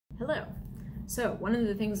Hello. So one of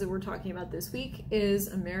the things that we're talking about this week is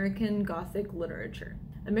American Gothic literature.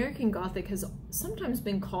 American Gothic has sometimes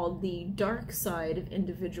been called the dark side of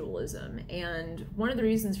individualism, and one of the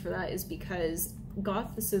reasons for that is because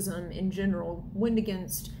Gothicism in general went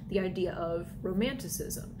against the idea of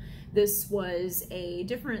Romanticism. This was a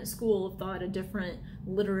different school of thought, a different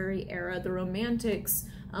literary era. The Romantics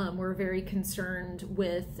were very concerned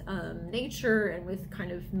with nature and with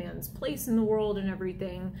kind of man's place in the world and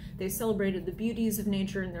everything. They celebrated the beauties of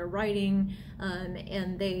nature in their writing,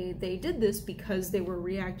 and they did this because they were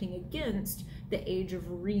reacting against the age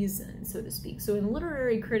of reason, so to speak. So in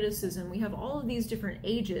literary criticism, we have all of these different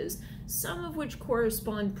ages, some of which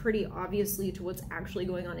correspond pretty obviously to what's actually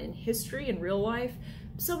going on in history in real life.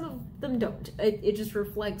 Some of them don't. It just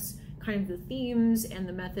reflects kind of the themes and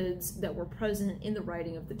the methods that were present in the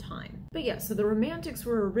writing of the time. But yeah, so the Romantics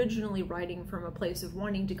were originally writing from a place of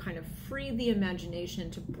wanting to kind of free the imagination,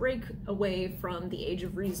 to break away from the age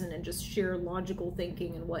of reason and just sheer logical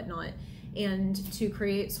thinking and whatnot, and to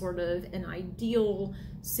create sort of an ideal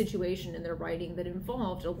situation in their writing that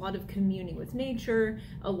involved a lot of communing with nature,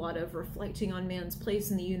 a lot of reflecting on man's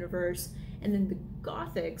place in the universe. And then the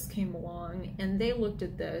Gothics came along and they looked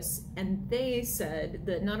at this and they said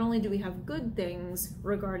that not only do we have good things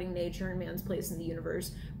regarding nature and man's place in the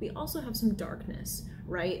universe, we also have some darkness,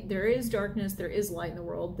 right? There is darkness, there is light in the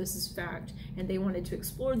world, this is fact, and they wanted to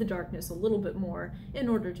explore the darkness a little bit more in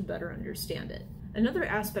order to better understand it. Another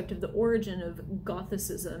aspect of the origin of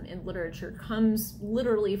Gothicism in literature comes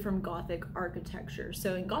literally from Gothic architecture.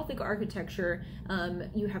 So in Gothic architecture,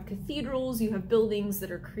 you have cathedrals, you have buildings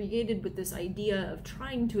that are created with this idea of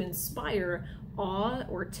trying to inspire awe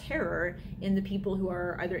or terror in the people who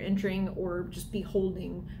are either entering or just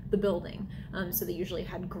beholding the building. So they usually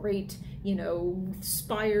had great,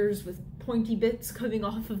 spires with pointy bits coming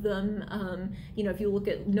off of them. If you look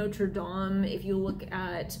at Notre Dame, if you look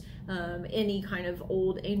at any kind of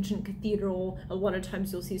old ancient cathedral, a lot of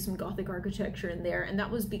times you'll see some Gothic architecture in there, and that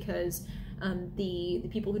was because the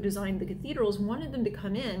people who designed the cathedrals wanted them to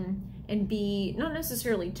come in and be not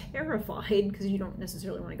necessarily terrified, because you don't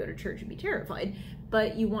necessarily want to go to church and be terrified,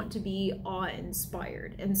 but you want to be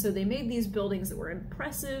awe-inspired. And so they made these buildings that were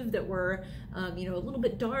impressive, that were a little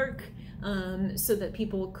bit dark, so that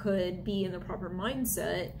people could be in the proper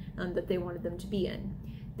mindset that they wanted them to be in.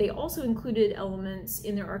 They also included elements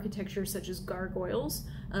in their architecture such as gargoyles.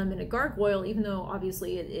 And a gargoyle, even though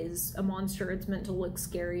obviously it is a monster, it's meant to look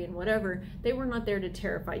scary and whatever, they were not there to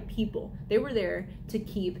terrify people. They were there to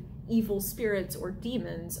keep evil spirits or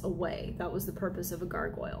demons away. That was the purpose of a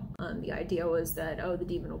gargoyle. The idea was that, the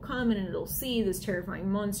demon will come and it'll see this terrifying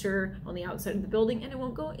monster on the outside of the building and it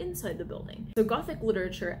won't go inside the building. So Gothic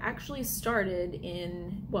literature actually started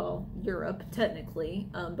in, Europe technically,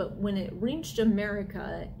 but when it reached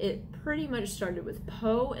America, it pretty much started with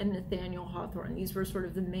Poe and Nathaniel Hawthorne. These were sort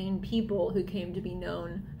of the main people who came to be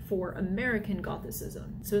known for American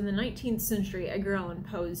Gothicism. So in the 19th century, Edgar Allan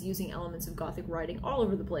Poe is using elements of Gothic writing all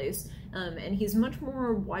over the place, and he's much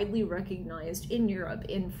more widely recognized in Europe,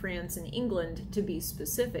 in France and England to be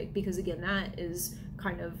specific, because again, that is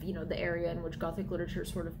kind of, the area in which Gothic literature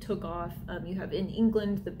sort of took off. You have in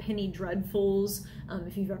England the Penny Dreadfuls,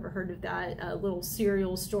 if you've ever heard of that, little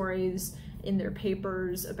serial stories in their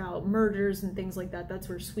papers about murders and things like that. That's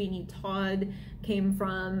where Sweeney Todd came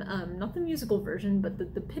from. Not the musical version, but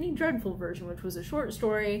the Penny Dreadful version, which was a short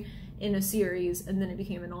story in a series, and then it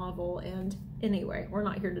became a novel. And anyway, we're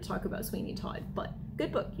not here to talk about Sweeney Todd, but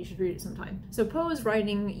good book, you should read it sometime. So Poe is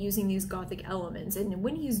writing using these Gothic elements, and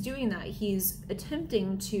when he's doing that, he's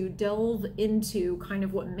attempting to delve into kind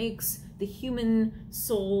of what makes the human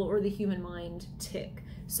soul or the human mind tick.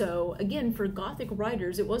 So again, for Gothic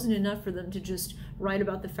writers, it wasn't enough for them to just write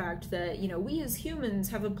about the fact that, we as humans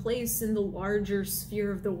have a place in the larger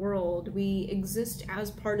sphere of the world. We exist as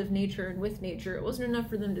part of nature and with nature. It wasn't enough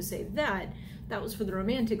for them to say that. That was for the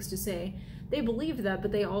Romantics to say. They believed that,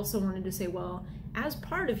 but they also wanted to say, well, as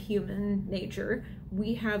part of human nature,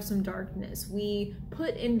 we have some darkness. We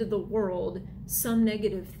put into the world some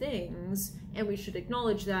negative things, and we should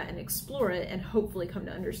acknowledge that and explore it and hopefully come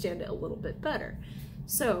to understand it a little bit better.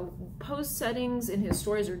 So Poe's settings in his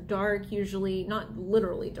stories are dark, usually, not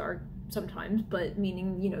literally dark sometimes, but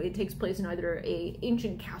meaning, it takes place in either a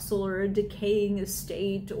ancient castle or a decaying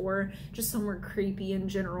estate or just somewhere creepy in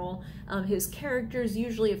general. His characters,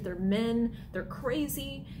 usually if they're men, they're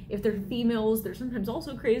crazy. If they're females, they're sometimes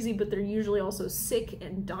also crazy, but they're usually also sick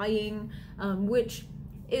and dying, which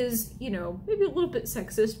is, maybe a little bit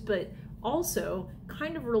sexist, but also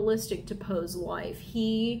kind of realistic to Poe's life.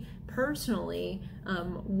 He personally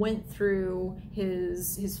went through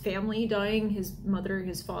his family dying, his mother,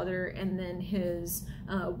 his father, and then his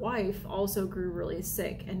wife also grew really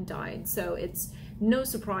sick and died. So it's no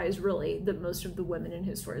surprise really that most of the women in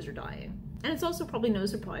his stories are dying. And it's also probably no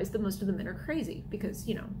surprise that most of the men are crazy, because,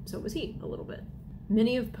 you know, so was he a little bit.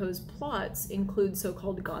 Many of Poe's plots include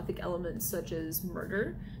so-called Gothic elements such as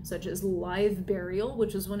murder, such as live burial,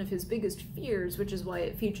 which is one of his biggest fears, which is why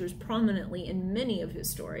it features prominently in many of his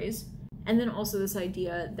stories. And then also this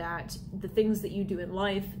idea that the things that you do in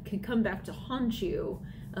life can come back to haunt you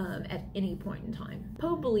at any point in time.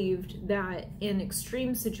 Poe believed that in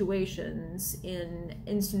extreme situations, in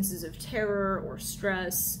instances of terror or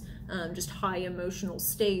stress, just high emotional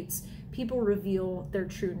states, people reveal their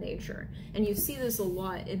true nature. And you see this a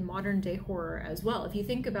lot in modern day horror as well. If you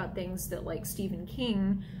think about things that like Stephen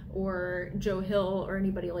King or Joe Hill or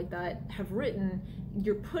anybody like that have written,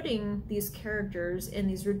 you're putting these characters in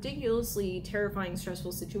these ridiculously terrifying,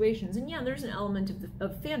 stressful situations. And yeah, there's an element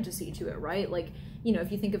of fantasy to it, right? Like, you know,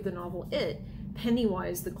 if you think of the novel It,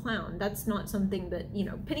 Pennywise the clown, that's not something that, you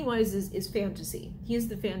know, Pennywise is fantasy. He is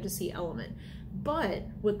the fantasy element. But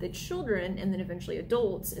what the children and then eventually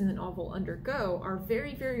adults in the novel undergo are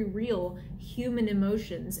very, very real human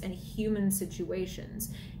emotions and human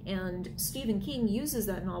situations. And Stephen King uses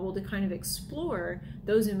that novel to kind of explore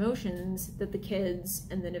those emotions that the kids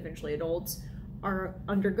and then eventually adults are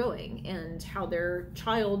undergoing, and how their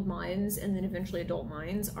child minds and then eventually adult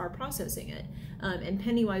minds are processing it. And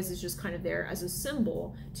Pennywise is just kind of there as a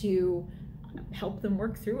symbol to help them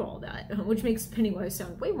work through all that, which makes Pennywise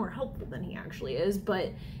sound way more helpful than he actually is.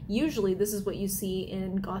 But usually this is what you see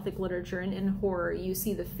in Gothic literature and in horror. You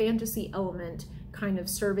see the fantasy element kind of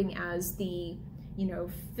serving as the, you know,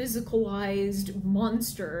 physicalized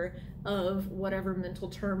monster of whatever mental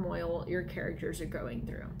turmoil your characters are going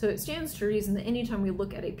through. So it stands to reason that anytime we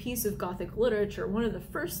look at a piece of Gothic literature, one of the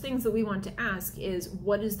first things that we want to ask is,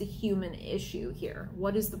 what is the human issue here?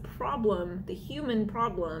 What is the problem, the human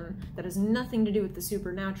problem, that has nothing to do with the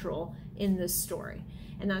supernatural in this story?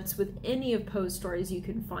 And that's with any of Poe's stories, you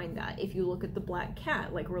can find that. If you look at The Black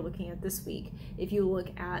Cat, like we're looking at this week, if you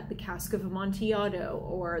look at The Cask of Amontillado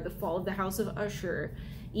or The Fall of the House of Usher,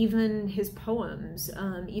 even his poems,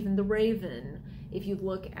 even The Raven, if you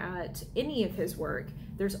look at any of his work,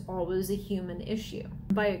 there's always a human issue.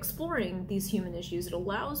 By exploring these human issues, it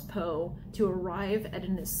allows Poe to arrive at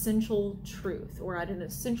an essential truth, or at an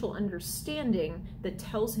essential understanding that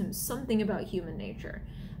tells him something about human nature.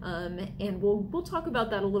 And we'll talk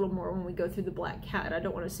about that a little more when we go through The Black Cat. I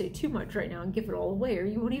don't want to say too much right now and give it all away, or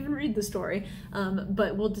you won't even read the story,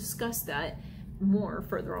 but we'll discuss that more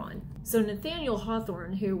further on. So Nathaniel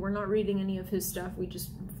Hawthorne, who we're not reading any of his stuff, we just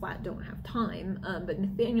flat don't have time, but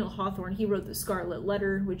Nathaniel Hawthorne, he wrote The Scarlet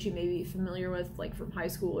Letter, which you may be familiar with, like from high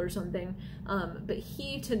school or something, but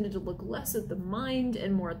he tended to look less at the mind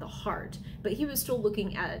and more at the heart, but he was still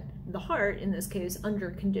looking at the heart, in this case, under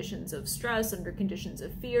conditions of stress, under conditions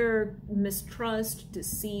of fear, mistrust,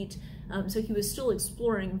 deceit, so he was still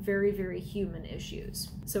exploring very, very human issues.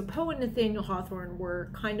 So Poe and Nathaniel Hawthorne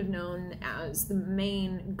were kind of known as the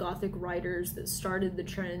main Gothic writers that started the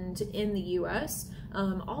trend in the US.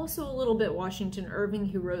 Also a little bit Washington Irving,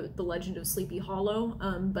 who wrote The Legend of Sleepy Hollow,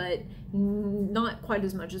 but not quite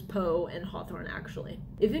as much as Poe and Hawthorne actually.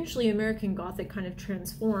 Eventually American Gothic kind of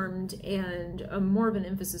transformed, and more of an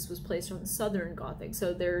emphasis was placed on Southern Gothic.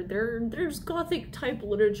 So there's Gothic type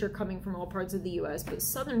literature coming from all parts of the US, but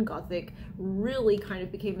Southern Gothic really kind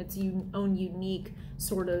of became its own unique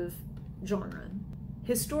sort of genre.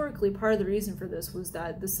 Historically, part of the reason for this was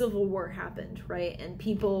that the Civil War happened, right? And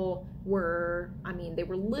people were, I mean, they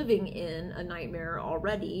were living in a nightmare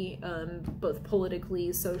already, both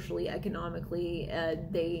politically, socially, economically.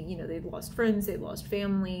 They, you know, they'd lost friends, they'd lost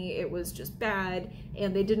family, it was just bad,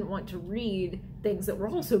 and they didn't want to read things that were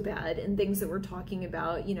also bad and things that were talking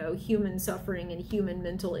about, you know, human suffering and human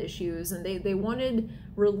mental issues, and they wanted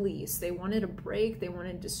release, they wanted a break, they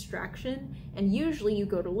wanted distraction. And usually you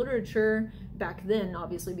go to literature, back then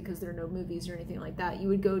obviously because there are no movies or anything like that, you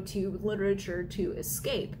would go to literature to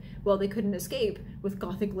escape. Well, they couldn't escape with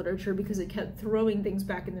Gothic literature because it kept throwing things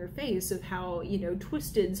back in their face of how, you know,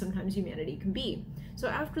 twisted sometimes humanity can be. So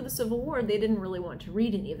after the Civil War, they didn't really want to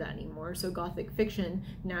read any of that anymore, so Gothic fiction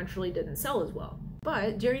naturally didn't sell as well.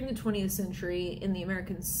 But during the 20th century, in the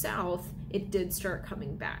American South, it did start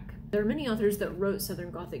coming back. There are many authors that wrote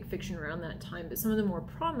Southern Gothic fiction around that time, but some of the more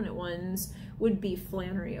prominent ones would be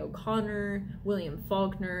Flannery O'Connor, William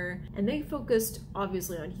Faulkner, and they focused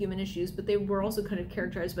obviously on human issues, but they were also kind of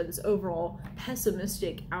characterized by this overall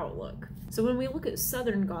pessimistic outlook. So when we look at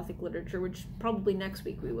Southern Gothic literature, which probably next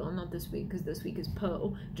week we will, not this week because this week is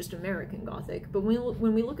Poe, just American Gothic, but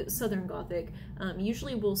when we look at Southern Gothic,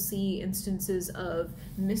 usually we'll see instances of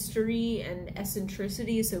mystery and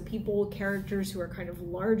eccentricity, so characters who are kind of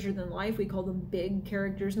larger than life. We call them big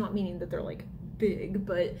characters, not meaning that they're like big,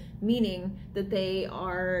 but meaning that they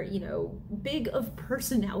are, you know, big of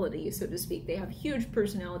personality, so to speak. They have huge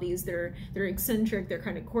personalities, they're eccentric, they're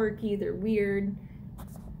kind of quirky, they're weird.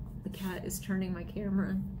 The cat is turning my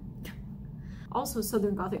camera. Also,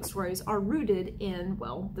 Southern Gothic stories are rooted in,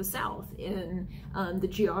 well, the South. In the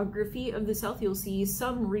geography of the South, you'll see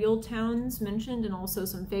some real towns mentioned and also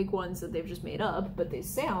some fake ones that they've just made up, but they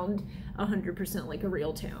sound 100% like a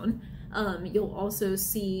real town. You'll also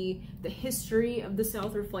see the history of the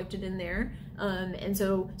South reflected in there. And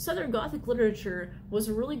so Southern Gothic literature was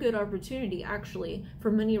a really good opportunity, actually, for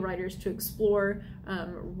many writers to explore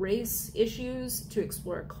race issues, to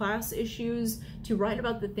explore class issues, to write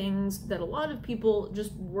about the things that a lot of people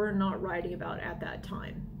just were not writing about at that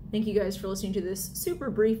time. Thank you guys for listening to this super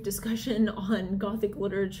brief discussion on Gothic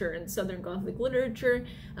literature and Southern Gothic literature.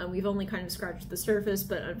 We've only kind of scratched the surface,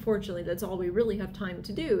 but unfortunately that's all we really have time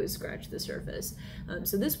to do is scratch the surface.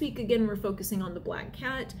 So this week, again, we're focusing on the Black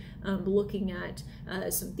Cat, looking at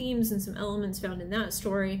some themes and some elements found in that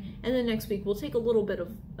story, and then next week we'll take a little bit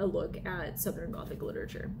of a look at Southern Gothic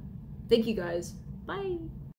literature. Thank you guys. Bye!